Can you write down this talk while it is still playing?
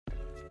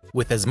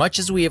With as much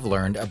as we have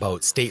learned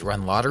about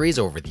state-run lotteries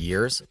over the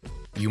years,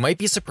 you might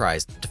be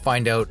surprised to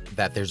find out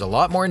that there's a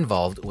lot more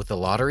involved with the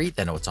lottery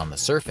than what's on the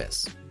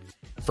surface.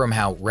 From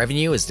how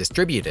revenue is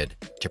distributed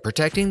to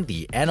protecting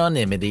the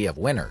anonymity of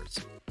winners.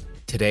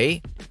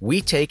 Today,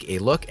 we take a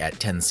look at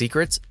 10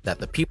 secrets that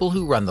the people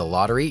who run the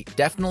lottery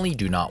definitely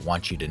do not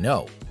want you to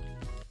know.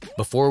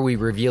 Before we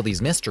reveal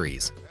these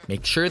mysteries,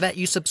 make sure that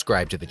you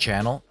subscribe to the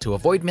channel to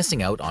avoid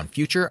missing out on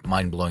future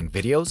mind-blowing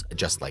videos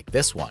just like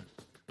this one.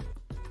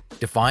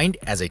 Defined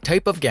as a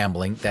type of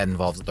gambling that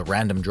involves the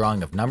random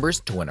drawing of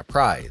numbers to win a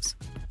prize,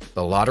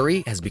 the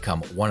lottery has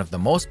become one of the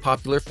most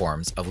popular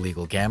forms of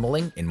legal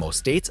gambling in most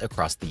states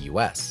across the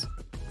US.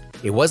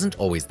 It wasn't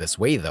always this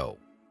way though.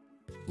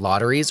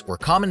 Lotteries were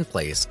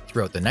commonplace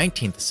throughout the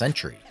 19th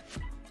century,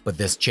 but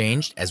this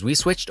changed as we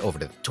switched over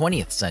to the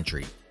 20th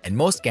century and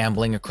most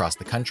gambling across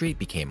the country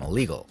became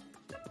illegal.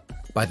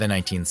 By the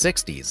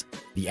 1960s,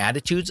 the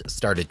attitudes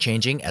started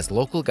changing as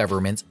local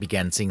governments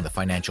began seeing the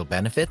financial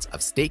benefits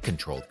of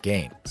state-controlled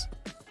games.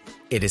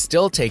 It is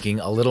still taking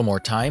a little more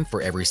time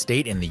for every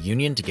state in the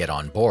union to get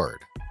on board,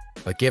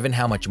 but given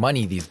how much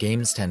money these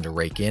games tend to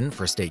rake in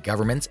for state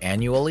governments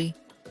annually,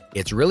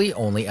 it's really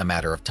only a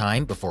matter of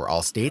time before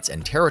all states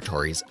and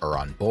territories are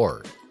on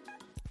board.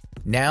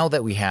 Now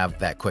that we have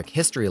that quick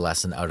history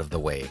lesson out of the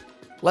way,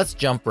 let's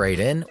jump right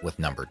in with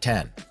number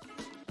 10.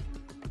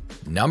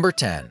 Number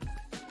 10.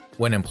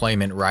 When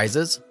employment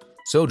rises,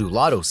 so do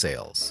lotto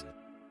sales.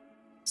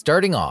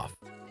 Starting off,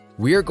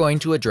 we are going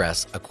to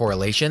address a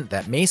correlation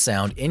that may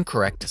sound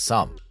incorrect to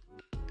some.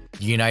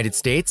 The United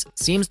States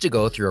seems to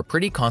go through a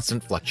pretty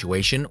constant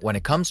fluctuation when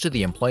it comes to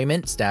the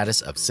employment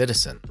status of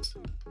citizens.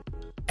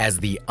 As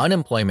the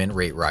unemployment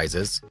rate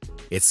rises,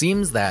 it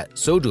seems that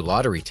so do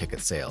lottery ticket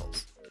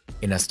sales.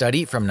 In a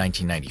study from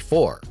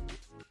 1994,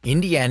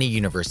 Indiana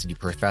University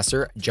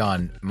professor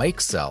John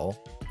Mikesell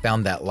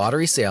found that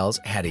lottery sales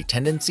had a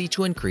tendency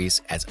to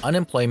increase as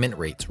unemployment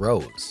rates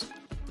rose.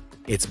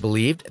 It's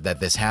believed that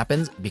this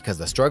happens because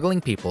the struggling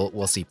people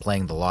will see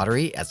playing the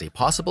lottery as a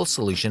possible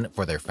solution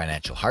for their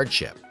financial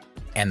hardship.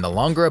 And the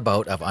longer a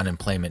bout of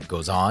unemployment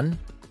goes on,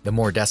 the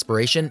more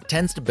desperation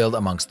tends to build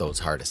amongst those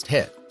hardest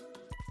hit.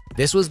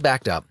 This was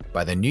backed up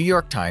by the New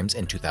York Times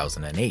in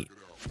 2008.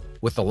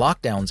 With the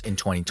lockdowns in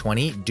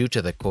 2020 due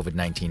to the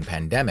COVID-19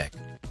 pandemic,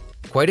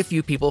 quite a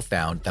few people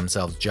found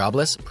themselves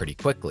jobless pretty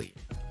quickly,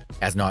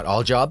 as not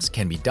all jobs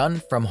can be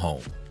done from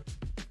home.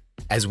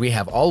 As we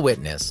have all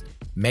witnessed,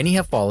 many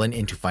have fallen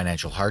into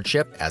financial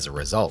hardship as a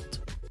result.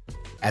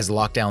 As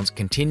lockdowns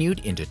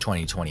continued into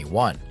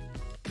 2021,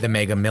 the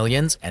Mega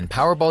Millions and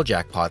Powerball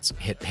jackpots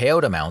hit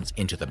payout amounts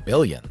into the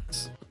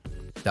billions.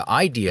 The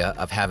idea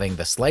of having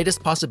the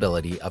slightest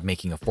possibility of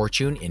making a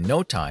fortune in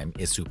no time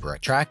is super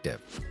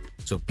attractive,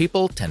 so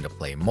people tend to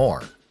play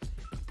more.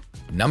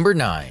 Number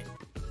 9.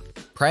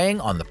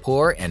 Preying on the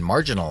poor and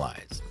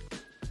marginalized.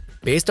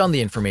 Based on the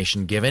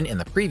information given in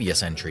the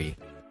previous entry,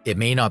 it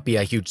may not be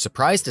a huge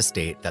surprise to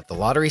state that the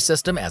lottery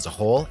system as a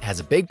whole has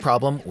a big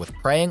problem with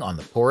preying on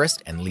the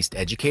poorest and least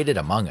educated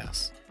among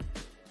us.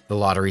 The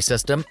lottery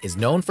system is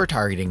known for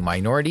targeting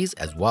minorities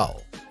as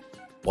well.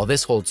 While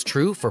this holds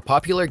true for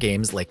popular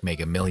games like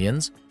Mega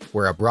Millions,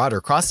 where a broader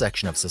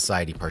cross-section of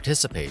society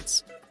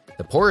participates,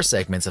 the poorer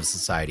segments of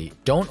society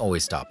don't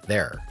always stop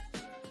there.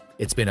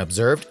 It's been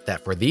observed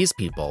that for these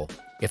people,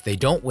 if they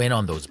don't win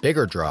on those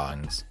bigger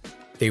drawings,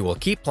 they will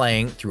keep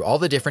playing through all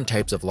the different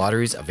types of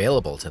lotteries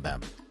available to them,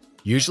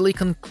 usually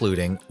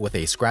concluding with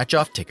a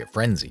scratch-off ticket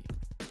frenzy.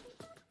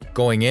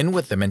 Going in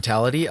with the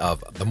mentality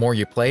of the more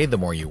you play, the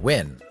more you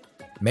win,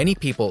 many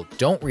people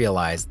don't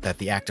realize that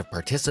the act of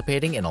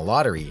participating in a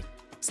lottery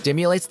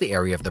stimulates the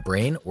area of the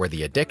brain where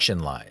the addiction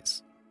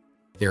lies.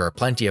 There are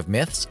plenty of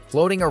myths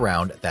floating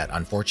around that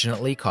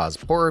unfortunately cause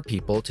poorer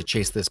people to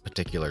chase this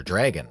particular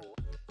dragon.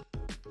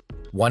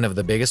 One of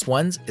the biggest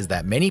ones is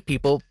that many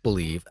people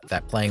believe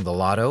that playing the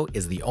lotto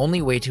is the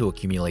only way to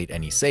accumulate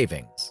any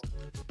savings.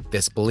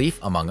 This belief,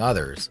 among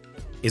others,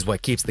 is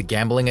what keeps the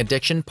gambling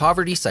addiction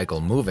poverty cycle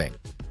moving.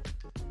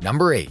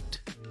 Number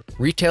 8.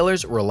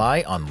 Retailers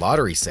rely on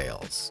lottery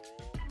sales.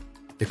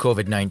 The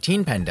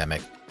COVID-19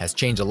 pandemic has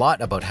changed a lot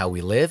about how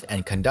we live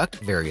and conduct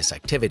various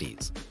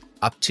activities,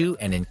 up to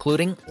and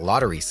including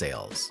lottery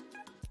sales.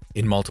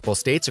 In multiple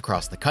states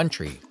across the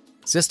country,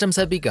 systems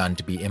have begun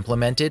to be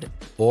implemented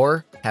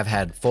or have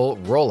had full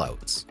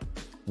rollouts,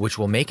 which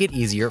will make it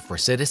easier for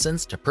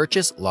citizens to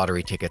purchase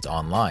lottery tickets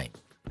online.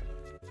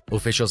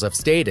 Officials have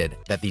stated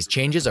that these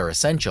changes are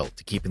essential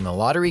to keeping the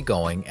lottery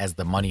going as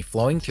the money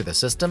flowing through the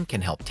system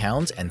can help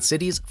towns and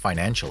cities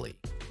financially.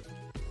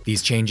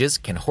 These changes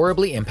can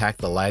horribly impact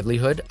the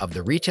livelihood of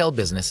the retail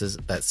businesses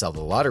that sell the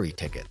lottery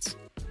tickets.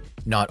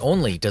 Not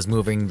only does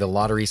moving the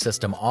lottery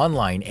system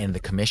online end the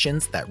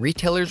commissions that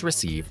retailers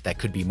receive that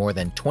could be more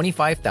than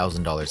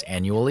 $25,000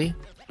 annually,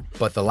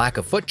 but the lack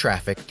of foot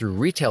traffic through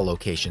retail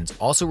locations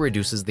also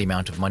reduces the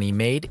amount of money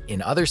made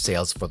in other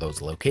sales for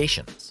those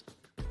locations.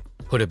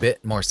 Put a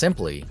bit more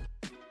simply,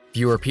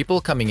 fewer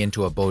people coming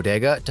into a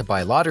bodega to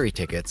buy lottery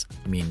tickets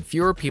mean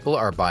fewer people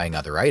are buying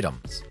other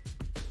items.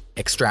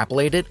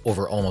 Extrapolated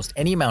over almost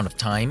any amount of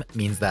time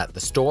means that the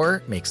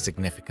store makes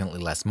significantly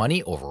less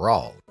money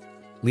overall,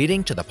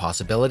 leading to the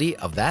possibility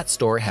of that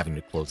store having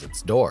to close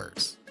its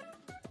doors.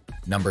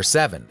 Number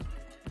 7.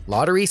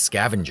 Lottery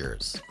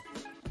scavengers.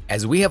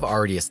 As we have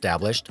already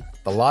established,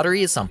 the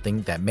lottery is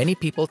something that many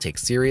people take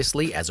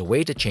seriously as a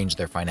way to change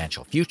their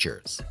financial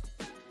futures.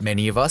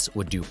 Many of us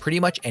would do pretty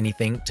much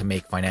anything to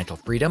make financial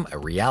freedom a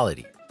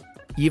reality,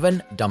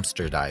 even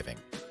dumpster diving.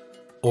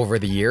 Over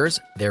the years,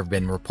 there have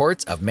been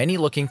reports of many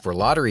looking for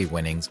lottery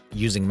winnings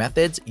using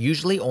methods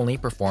usually only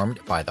performed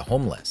by the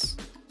homeless.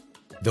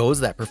 Those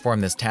that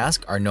perform this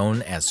task are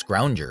known as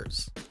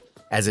scroungers.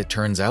 As it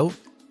turns out,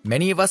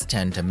 many of us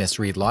tend to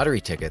misread lottery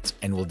tickets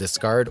and will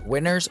discard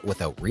winners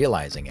without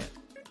realizing it.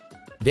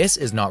 This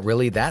is not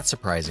really that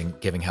surprising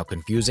given how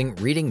confusing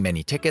reading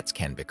many tickets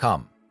can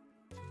become.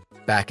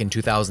 Back in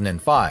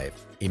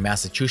 2005, a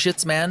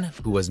Massachusetts man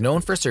who was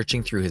known for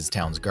searching through his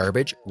town's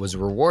garbage was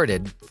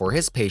rewarded for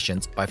his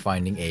patience by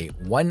finding a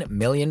 $1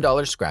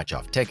 million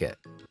scratch-off ticket.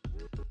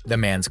 The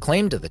man's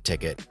claim to the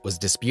ticket was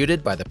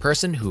disputed by the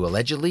person who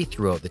allegedly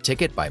threw out the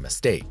ticket by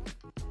mistake.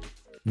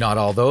 Not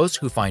all those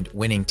who find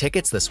winning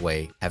tickets this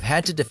way have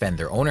had to defend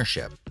their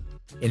ownership.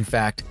 In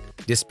fact,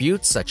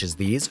 disputes such as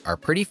these are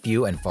pretty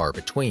few and far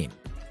between,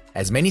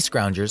 as many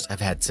scroungers have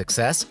had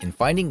success in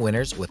finding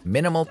winners with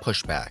minimal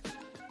pushback.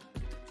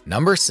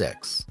 Number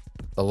 6.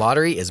 The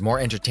lottery is more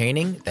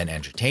entertaining than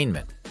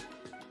entertainment.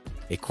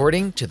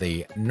 According to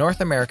the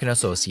North American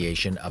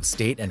Association of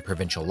State and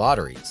Provincial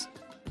Lotteries,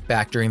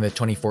 back during the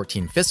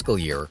 2014 fiscal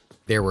year,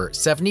 there were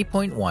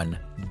 $70.1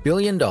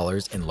 billion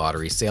in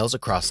lottery sales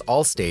across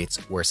all states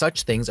where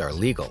such things are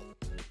legal,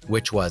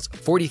 which was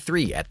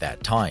 43 at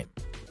that time.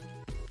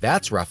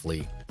 That's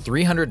roughly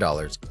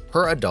 $300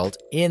 per adult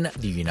in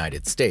the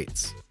United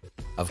States.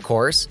 Of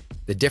course,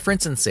 the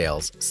difference in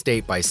sales,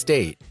 state by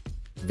state,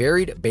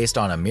 varied based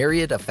on a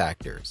myriad of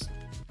factors.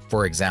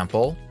 For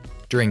example,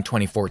 during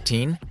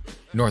 2014,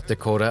 North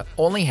Dakota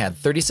only had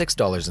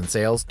 $36 in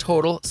sales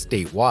total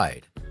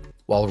statewide,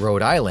 while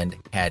Rhode Island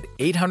had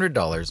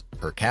 $800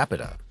 per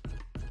capita.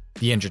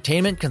 The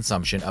entertainment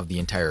consumption of the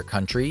entire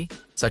country,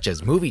 such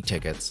as movie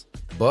tickets,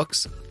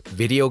 books,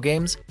 video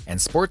games, and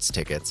sports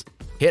tickets,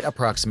 hit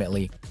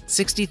approximately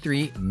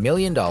 $63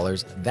 million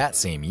that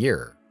same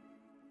year.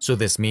 So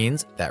this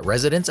means that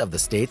residents of the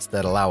states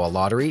that allow a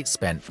lottery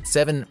spent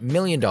 $7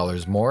 million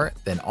more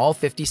than all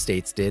 50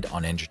 states did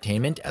on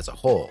entertainment as a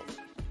whole.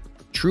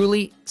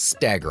 Truly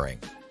staggering.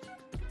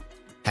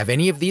 Have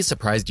any of these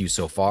surprised you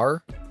so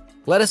far?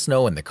 Let us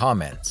know in the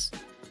comments.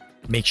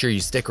 Make sure you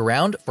stick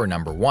around for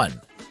number 1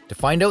 to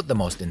find out the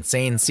most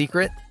insane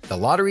secret the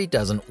lottery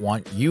doesn't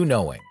want you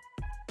knowing.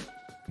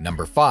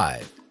 Number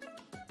 5.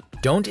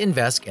 Don't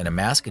invest in a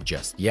mask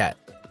just yet.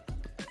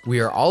 We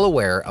are all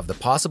aware of the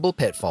possible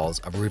pitfalls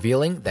of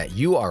revealing that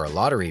you are a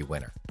lottery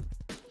winner.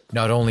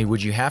 Not only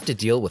would you have to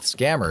deal with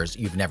scammers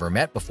you've never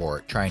met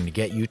before trying to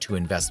get you to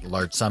invest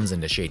large sums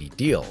into shady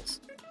deals,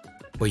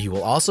 but you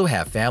will also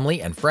have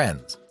family and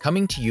friends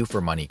coming to you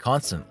for money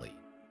constantly.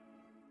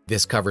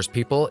 This covers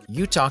people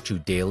you talk to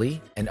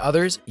daily and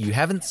others you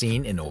haven't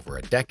seen in over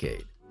a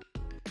decade.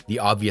 The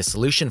obvious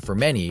solution for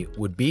many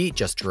would be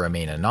just to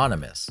remain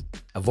anonymous,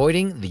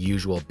 avoiding the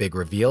usual big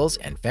reveals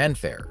and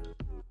fanfare.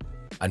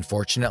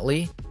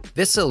 Unfortunately,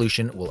 this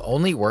solution will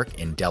only work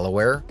in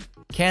Delaware,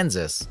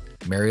 Kansas,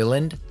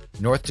 Maryland,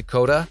 North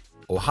Dakota,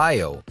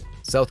 Ohio,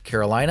 South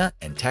Carolina,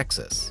 and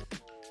Texas,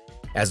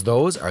 as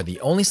those are the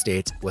only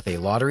states with a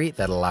lottery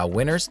that allow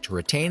winners to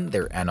retain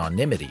their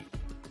anonymity.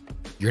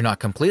 You're not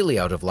completely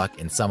out of luck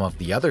in some of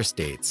the other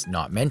states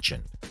not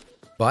mentioned,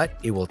 but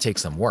it will take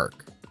some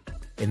work.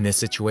 In this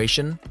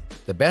situation,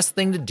 the best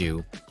thing to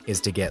do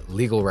is to get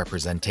legal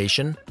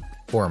representation,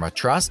 form a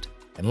trust,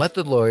 and let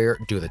the lawyer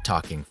do the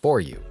talking for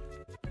you.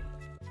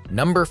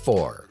 Number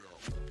 4.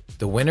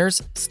 The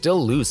winners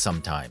still lose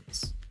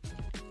sometimes.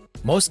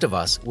 Most of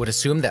us would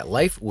assume that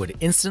life would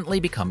instantly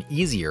become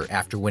easier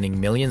after winning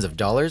millions of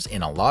dollars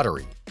in a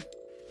lottery.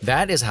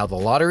 That is how the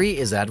lottery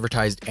is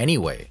advertised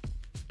anyway.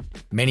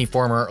 Many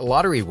former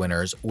lottery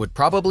winners would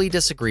probably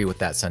disagree with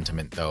that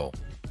sentiment though,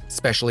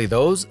 especially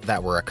those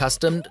that were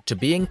accustomed to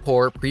being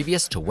poor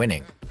previous to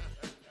winning.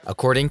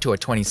 According to a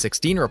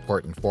 2016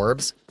 report in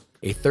Forbes,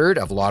 a third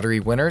of lottery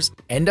winners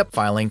end up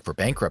filing for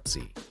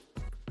bankruptcy.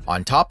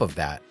 On top of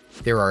that,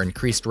 there are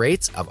increased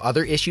rates of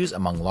other issues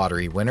among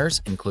lottery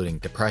winners, including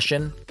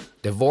depression,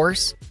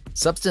 divorce,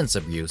 substance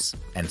abuse,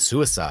 and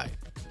suicide.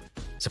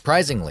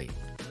 Surprisingly,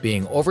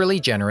 being overly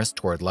generous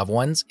toward loved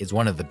ones is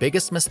one of the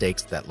biggest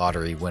mistakes that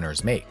lottery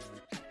winners make.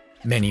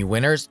 Many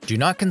winners do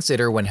not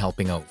consider when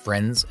helping out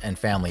friends and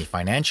family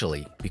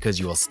financially because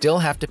you will still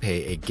have to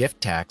pay a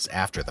gift tax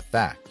after the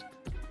fact.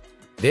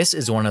 This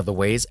is one of the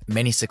ways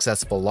many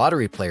successful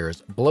lottery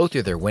players blow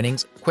through their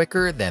winnings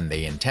quicker than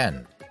they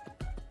intend.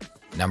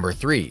 Number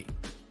 3.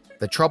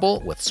 The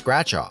trouble with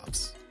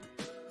scratch-offs.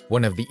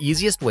 One of the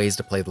easiest ways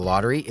to play the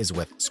lottery is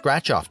with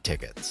scratch-off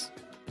tickets.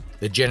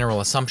 The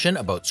general assumption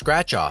about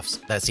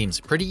scratch-offs that seems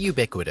pretty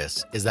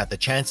ubiquitous is that the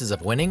chances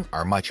of winning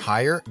are much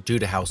higher due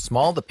to how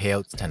small the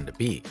payouts tend to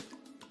be.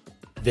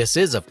 This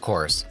is, of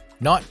course,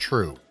 not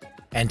true,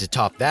 and to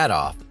top that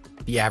off,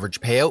 the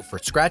average payout for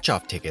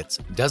scratch-off tickets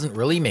doesn't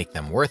really make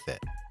them worth it.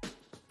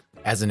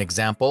 As an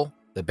example,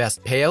 the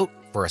best payout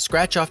for a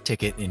scratch-off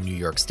ticket in New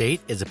York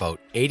State is about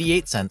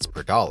 88 cents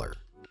per dollar.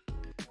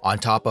 On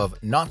top of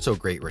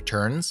not-so-great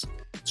returns,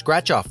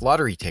 scratch-off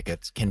lottery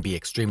tickets can be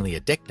extremely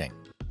addicting.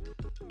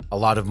 A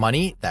lot of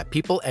money that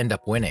people end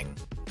up winning,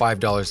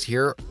 $5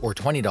 here or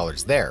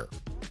 $20 there,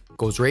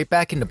 goes right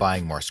back into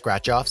buying more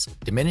scratch-offs,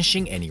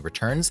 diminishing any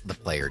returns the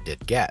player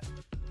did get.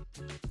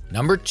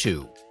 Number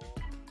 2.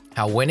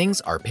 How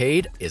winnings are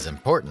paid is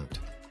important.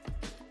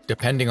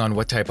 Depending on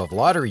what type of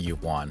lottery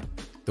you've won,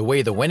 the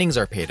way the winnings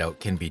are paid out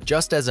can be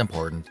just as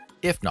important,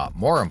 if not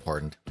more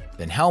important,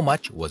 than how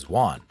much was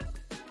won.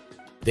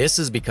 This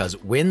is because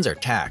wins are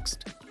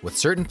taxed, with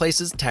certain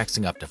places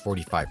taxing up to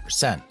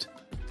 45%.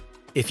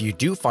 If you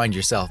do find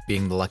yourself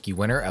being the lucky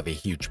winner of a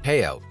huge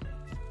payout,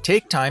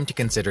 take time to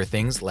consider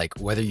things like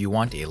whether you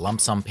want a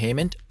lump sum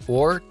payment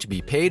or to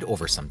be paid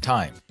over some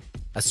time,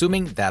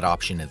 assuming that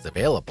option is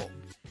available.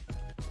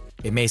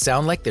 It may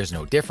sound like there's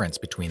no difference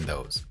between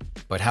those,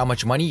 but how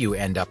much money you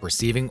end up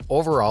receiving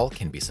overall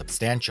can be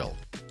substantial.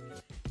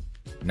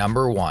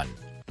 Number 1.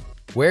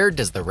 Where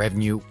does the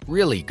revenue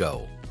really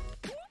go?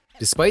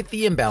 Despite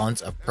the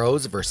imbalance of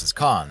pros versus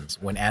cons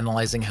when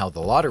analyzing how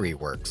the lottery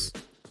works,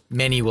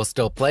 many will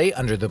still play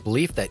under the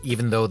belief that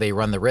even though they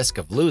run the risk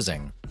of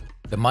losing,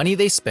 the money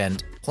they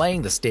spend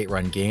playing the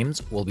state-run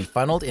games will be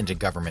funneled into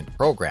government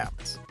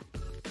programs.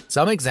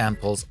 Some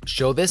examples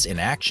show this in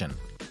action.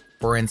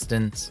 For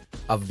instance,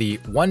 of the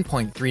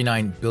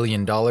 $1.39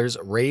 billion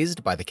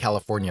raised by the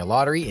California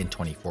Lottery in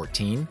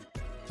 2014,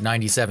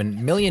 $97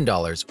 million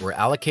were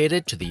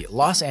allocated to the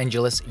Los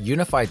Angeles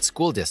Unified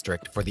School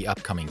District for the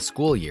upcoming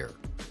school year.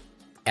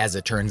 As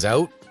it turns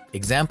out,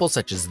 examples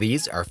such as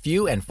these are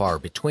few and far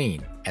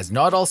between, as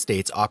not all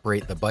states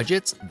operate the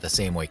budgets the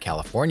same way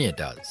California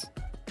does.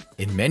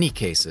 In many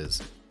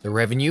cases, the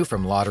revenue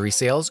from lottery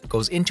sales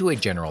goes into a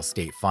general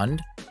state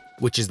fund,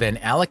 which is then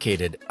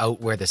allocated out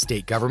where the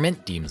state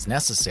government deems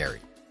necessary.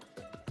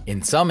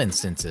 In some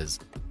instances,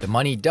 the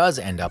money does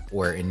end up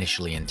where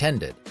initially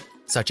intended,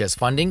 such as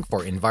funding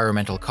for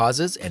environmental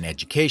causes and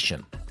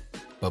education.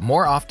 But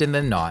more often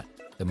than not,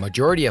 the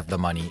majority of the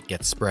money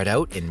gets spread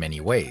out in many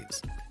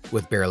ways,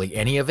 with barely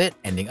any of it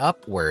ending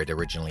up where it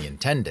originally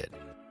intended.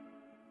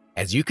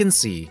 As you can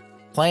see,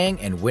 playing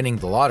and winning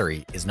the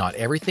lottery is not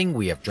everything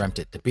we have dreamt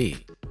it to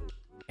be.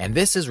 And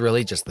this is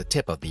really just the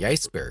tip of the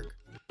iceberg,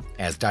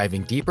 as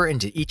diving deeper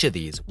into each of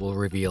these will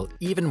reveal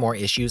even more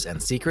issues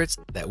and secrets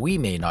that we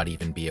may not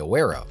even be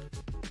aware of.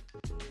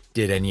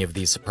 Did any of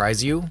these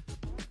surprise you?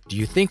 Do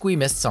you think we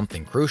missed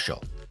something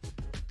crucial?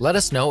 Let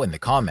us know in the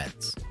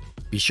comments.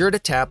 Be sure to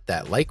tap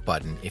that like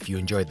button if you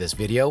enjoyed this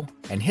video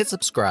and hit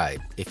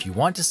subscribe if you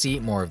want to see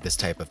more of this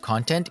type of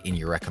content in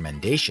your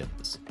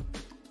recommendations.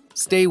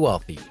 Stay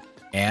wealthy,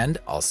 and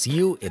I'll see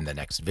you in the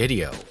next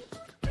video.